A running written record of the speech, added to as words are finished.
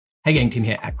Hey gang, Tim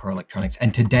here at Core Electronics,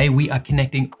 and today we are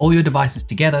connecting all your devices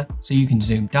together so you can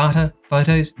zoom data,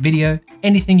 photos, video,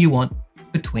 anything you want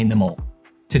between them all.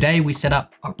 Today we set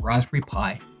up a Raspberry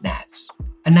Pi NAS,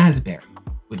 a NAS-Berry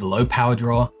with low power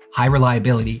draw, high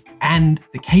reliability, and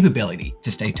the capability to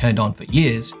stay turned on for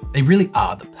years. They really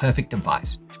are the perfect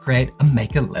device to create a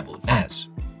Maker Level NAS,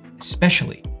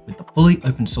 especially with the fully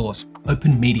open source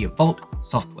OpenMediaVault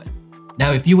software.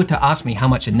 Now, if you were to ask me how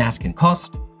much a NAS can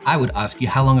cost, I would ask you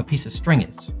how long a piece of string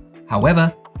is.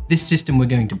 However, this system we're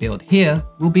going to build here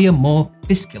will be a more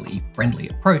fiscally friendly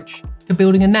approach to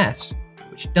building a NAS,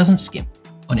 which doesn't skimp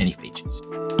on any features.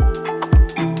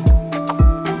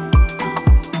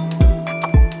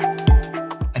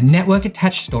 A network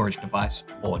attached storage device,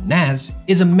 or NAS,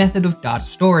 is a method of data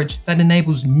storage that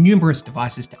enables numerous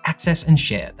devices to access and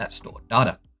share that stored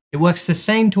data. It works the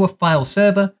same to a file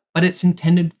server, but it's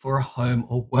intended for a home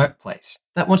or workplace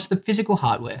that wants the physical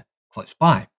hardware close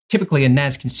by. Typically, a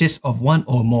NAS consists of one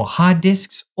or more hard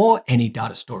disks or any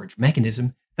data storage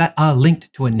mechanism that are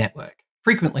linked to a network,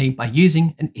 frequently by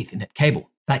using an Ethernet cable.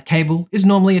 That cable is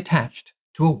normally attached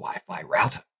to a Wi-Fi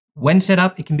router. When set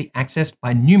up, it can be accessed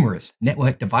by numerous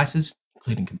network devices,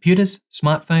 including computers,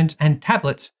 smartphones, and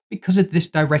tablets, because of this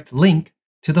direct link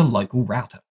to the local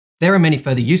router. There are many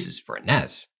further uses for a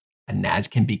NAS. A NAS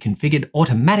can be configured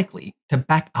automatically to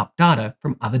back up data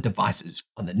from other devices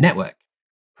on the network,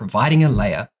 providing a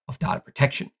layer of data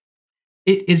protection.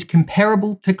 It is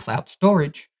comparable to cloud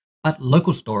storage, but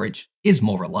local storage is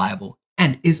more reliable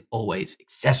and is always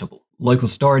accessible. Local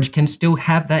storage can still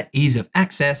have that ease of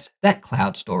access that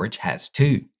cloud storage has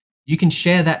too. You can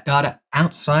share that data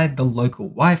outside the local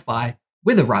Wi-Fi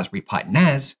with a Raspberry Pi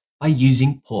NAS by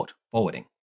using port forwarding.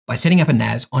 By setting up a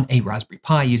NAS on a Raspberry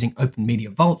Pi using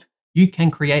OpenMediaVault, you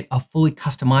can create a fully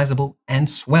customizable and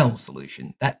swell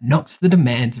solution that knocks the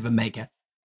demands of a maker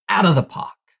out of the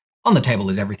park. On the table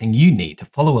is everything you need to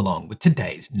follow along with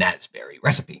today's NAS-Berry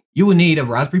recipe. You will need a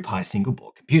Raspberry Pi single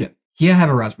board computer. Here I have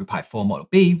a Raspberry Pi 4 Model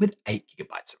B with 8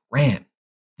 GB of RAM.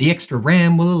 The extra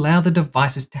RAM will allow the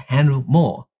devices to handle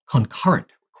more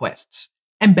concurrent requests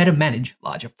and better manage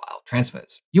larger file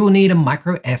transfers. You will need a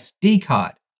micro SD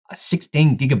card. A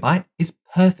 16 GB is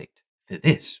perfect for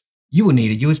this. You will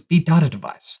need a USB data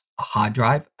device. A hard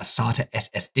drive, a SATA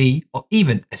SSD, or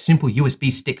even a simple USB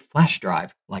stick flash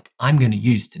drive like I'm going to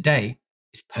use today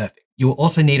is perfect. You will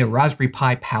also need a Raspberry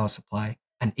Pi power supply,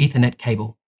 an Ethernet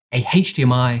cable, a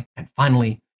HDMI, and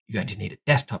finally, you're going to need a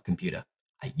desktop computer,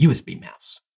 a USB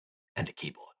mouse, and a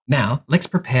keyboard. Now, let's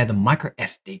prepare the micro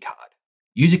SD card.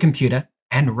 Use a computer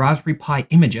and Raspberry Pi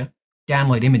Imager,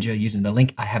 download Imager using the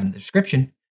link I have in the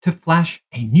description, to flash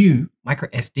a new micro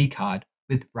SD card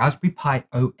with Raspberry Pi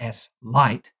OS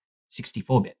Lite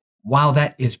 64-bit. While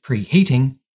that is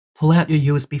preheating, pull out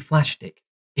your USB flash stick.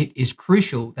 It is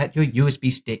crucial that your USB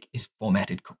stick is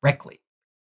formatted correctly.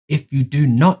 If you do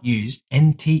not use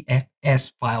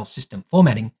NTFS file system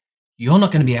formatting, you're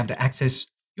not going to be able to access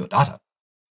your data.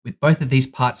 With both of these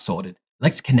parts sorted,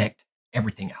 let's connect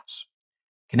everything else.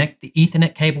 Connect the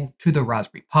Ethernet cable to the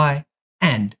Raspberry Pi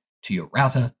and to your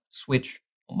router, switch,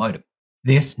 or modem.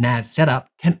 This NAS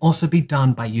setup can also be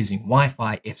done by using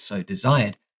Wi-Fi if so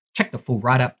desired. Check the full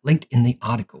write-up linked in the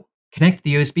article. Connect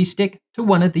the USB stick to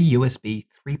one of the USB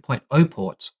 3.0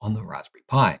 ports on the Raspberry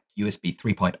Pi. USB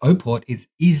 3.0 port is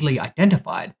easily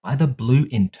identified by the blue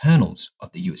internals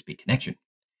of the USB connection.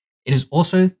 It is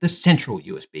also the central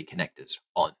USB connectors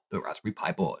on the Raspberry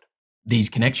Pi board. These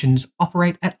connections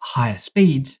operate at higher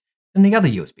speeds than the other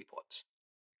USB ports.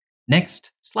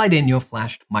 Next, slide in your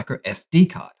flashed micro SD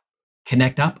card.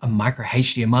 Connect up a micro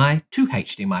HDMI to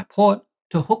HDMI port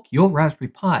to hook your Raspberry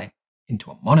Pi into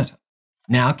a monitor.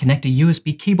 Now connect a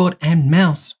USB keyboard and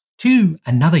mouse to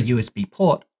another USB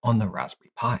port on the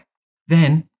Raspberry Pi.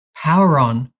 Then power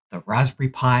on the Raspberry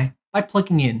Pi by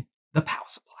plugging in the power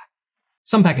supply.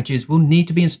 Some packages will need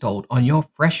to be installed on your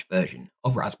fresh version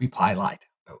of Raspberry Pi Lite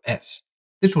OS.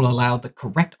 This will allow the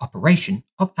correct operation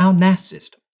of our NAS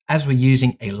system. As we're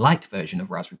using a light version of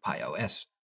Raspberry Pi OS,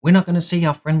 we're not going to see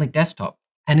our friendly desktop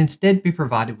and instead be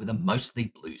provided with a mostly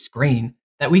blue screen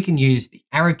that we can use the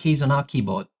arrow keys on our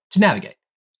keyboard to navigate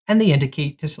and the enter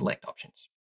key to select options.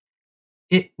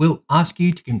 It will ask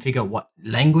you to configure what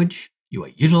language you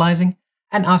are utilizing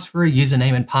and ask for a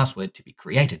username and password to be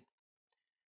created.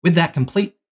 With that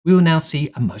complete, we will now see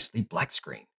a mostly black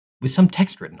screen with some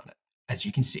text written on it, as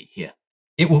you can see here.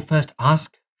 It will first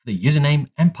ask for the username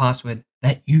and password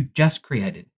that you just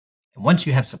created, and once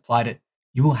you have supplied it,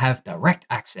 you will have direct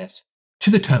access to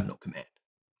the terminal command.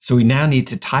 So we now need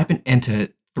to type and enter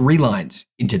 3 lines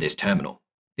into this terminal.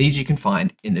 These you can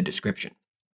find in the description.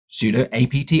 Sudo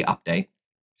apt update,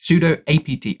 sudo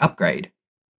apt upgrade,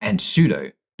 and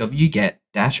sudo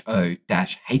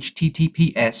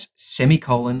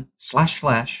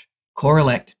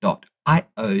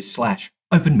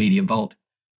wget-o-https://corelect.io/OpenMediaVault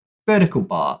vertical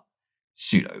bar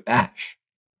sudo bash.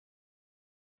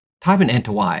 Type and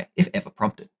enter Y if ever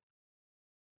prompted.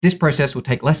 This process will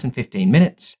take less than 15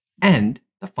 minutes, and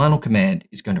the final command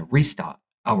is going to restart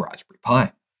our Raspberry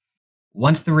Pi.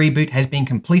 Once the reboot has been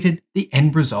completed, the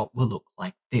end result will look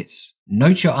like this.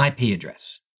 Note your IP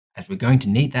address, as we're going to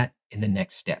need that in the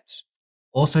next steps.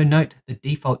 Also note the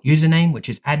default username, which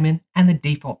is admin, and the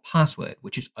default password,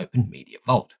 which is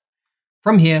OpenMediaVault.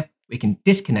 From here, we can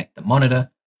disconnect the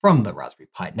monitor from the Raspberry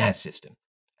Pi NAS system,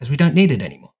 as we don't need it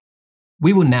anymore.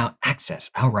 We will now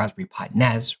access our Raspberry Pi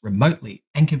NAS remotely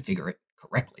and configure it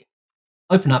correctly.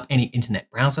 Open up any internet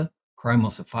browser, Chrome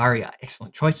or Safari are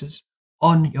excellent choices,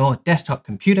 on your desktop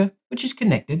computer, which is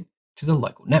connected to the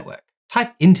local network.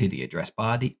 Type into the address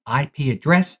bar the IP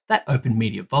address that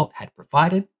OpenMediaVault had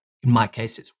provided. In my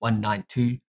case, it's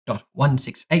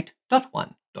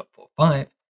 192.168.1.45,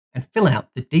 and fill out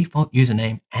the default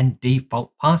username and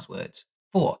default passwords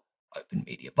for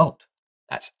OpenMediaVault.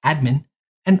 That's admin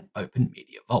and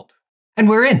OpenMediaVault. And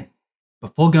we're in.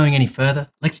 Before going any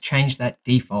further, let's change that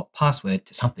default password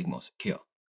to something more secure.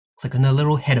 Click on the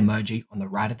little head emoji on the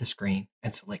right of the screen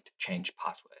and select Change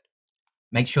Password.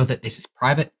 Make sure that this is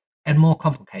private and more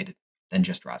complicated than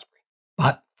just Raspberry.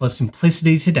 But for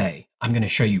simplicity today, I'm going to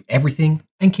show you everything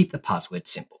and keep the password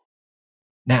simple.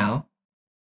 Now,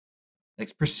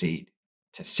 let's proceed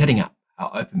to setting up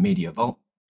our OpenMediaVault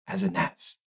as a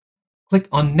NAS. Click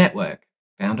on Network,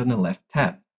 found on the left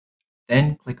tab.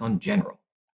 Then click on General.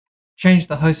 Change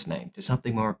the host name to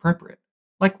something more appropriate,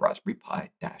 like Raspberry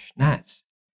Pi-NAS.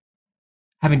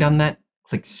 Having done that,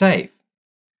 click Save.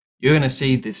 You're going to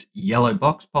see this yellow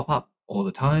box pop up all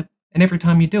the time, and every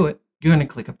time you do it, you're going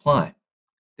to click Apply.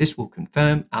 This will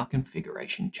confirm our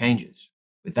configuration changes.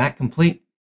 With that complete,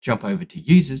 jump over to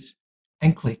Users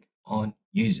and click on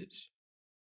Users.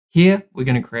 Here, we're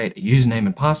going to create a username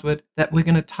and password that we're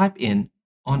going to type in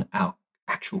on our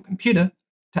actual computer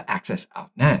to access our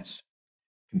NAS.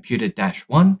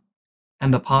 Computer-1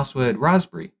 and the password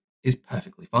Raspberry is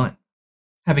perfectly fine.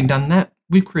 Having done that,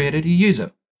 we've created a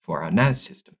user for our NAS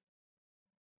system.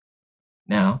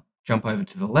 Now, jump over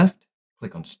to the left,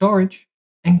 click on Storage,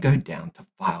 and go down to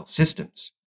File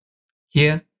Systems.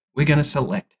 Here, we're going to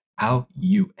select our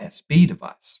USB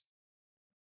device.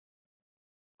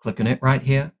 Click on it right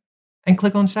here, and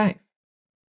click on Save.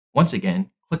 Once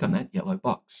again, click on that yellow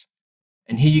box.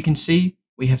 And here you can see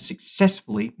we have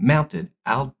successfully mounted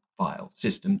our file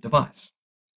system device.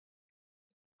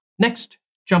 Next,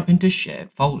 jump into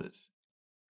Shared Folders.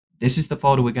 This is the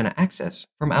folder we're going to access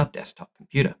from our desktop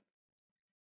computer.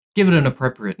 Give it an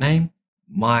appropriate name.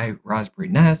 My Raspberry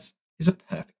NAS is a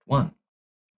perfect one.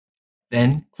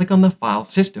 Then click on the file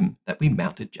system that we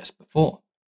mounted just before.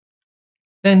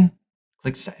 Then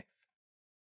click Save.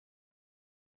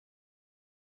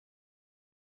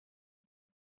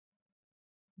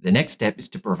 The next step is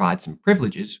to provide some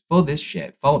privileges for this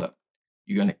shared folder.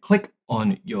 You're going to click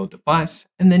on your device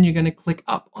and then you're going to click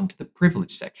up onto the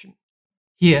privilege section.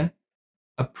 Here,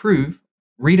 approve,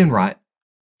 read and write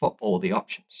for all the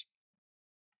options.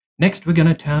 Next, we're going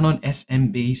to turn on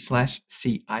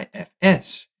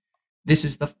SMB/CIFS. This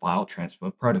is the file transfer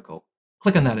protocol.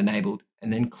 Click on that enabled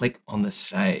and then click on the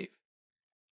save.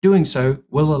 Doing so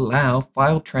will allow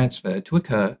file transfer to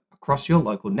occur across your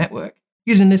local network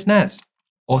using this NAS.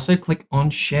 Also click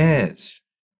on Shares.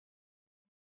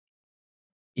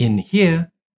 In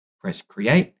here, press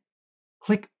Create,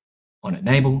 click on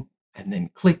Enable, and then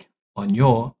click on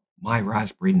your My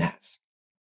Raspberry NAS.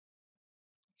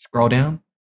 Scroll down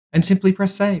and simply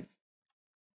press Save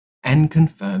and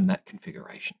confirm that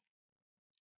configuration.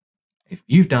 If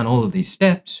you've done all of these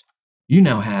steps, you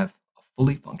now have a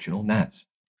fully functional NAS.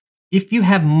 If you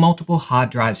have multiple hard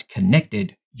drives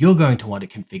connected, you're going to want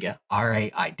to configure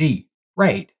RAID,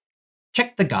 RAID.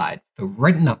 Check the guide for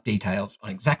written up details on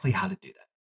exactly how to do that.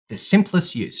 The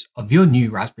simplest use of your new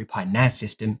Raspberry Pi NAS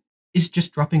system is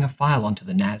just dropping a file onto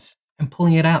the NAS and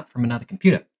pulling it out from another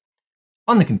computer.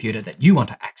 On the computer that you want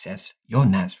to access your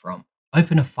NAS from,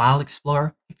 open a File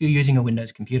Explorer if you're using a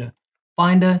Windows computer,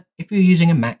 Finder if you're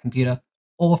using a Mac computer,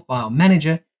 or File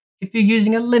Manager if you're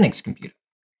using a Linux computer.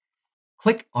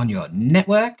 Click on your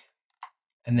network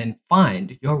and then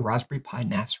find your Raspberry Pi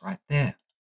NAS right there.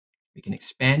 We can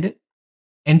expand it.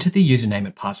 Enter the username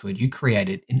and password you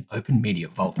created in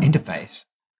OpenMediaVault interface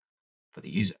for the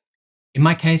user. In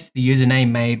my case, the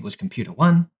username made was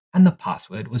Computer1 and the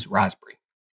password was Raspberry.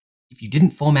 If you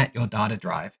didn't format your data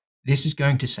drive, this is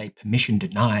going to say permission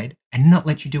denied and not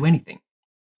let you do anything.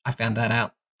 I found that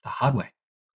out the hard way.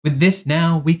 With this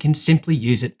now, we can simply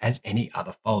use it as any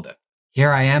other folder.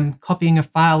 Here I am copying a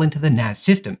file into the NAS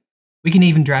system. We can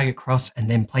even drag across and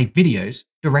then play videos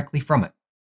directly from it.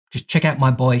 Just check out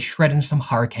my boy shredding some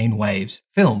hurricane waves,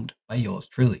 filmed by yours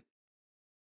truly.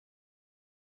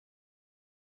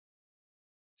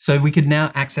 So we could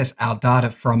now access our data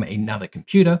from another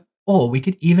computer, or we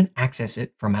could even access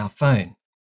it from our phone.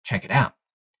 Check it out.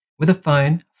 With a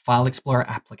phone File Explorer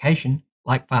application,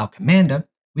 like File Commander,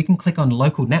 we can click on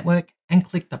Local Network and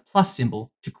click the plus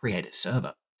symbol to create a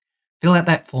server. Fill out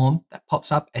that form that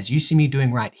pops up as you see me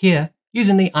doing right here,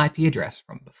 using the IP address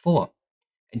from before.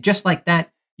 And just like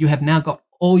that, you have now got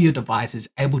all your devices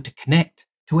able to connect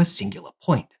to a singular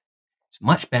point. It's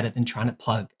much better than trying to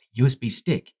plug a USB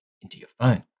stick into your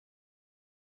phone.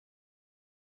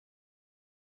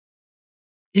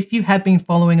 If you have been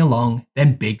following along,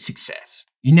 then big success.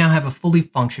 You now have a fully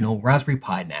functional Raspberry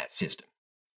Pi NAS system.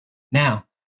 Now,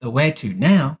 the where to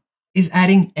now is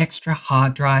adding extra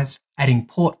hard drives, adding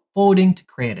port forwarding to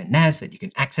create a NAS that you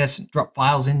can access and drop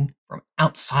files in from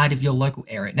outside of your local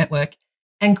area network,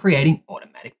 and creating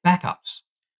automatic backups.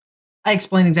 I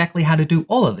explain exactly how to do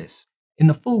all of this in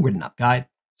the full written up guide,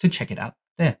 so check it out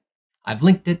there. I've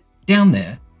linked it down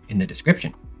there in the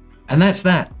description. And that's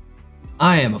that.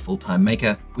 I am a full-time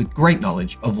maker with great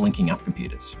knowledge of linking up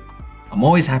computers. I'm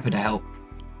always happy to help.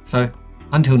 So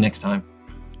until next time,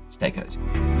 stay cozy.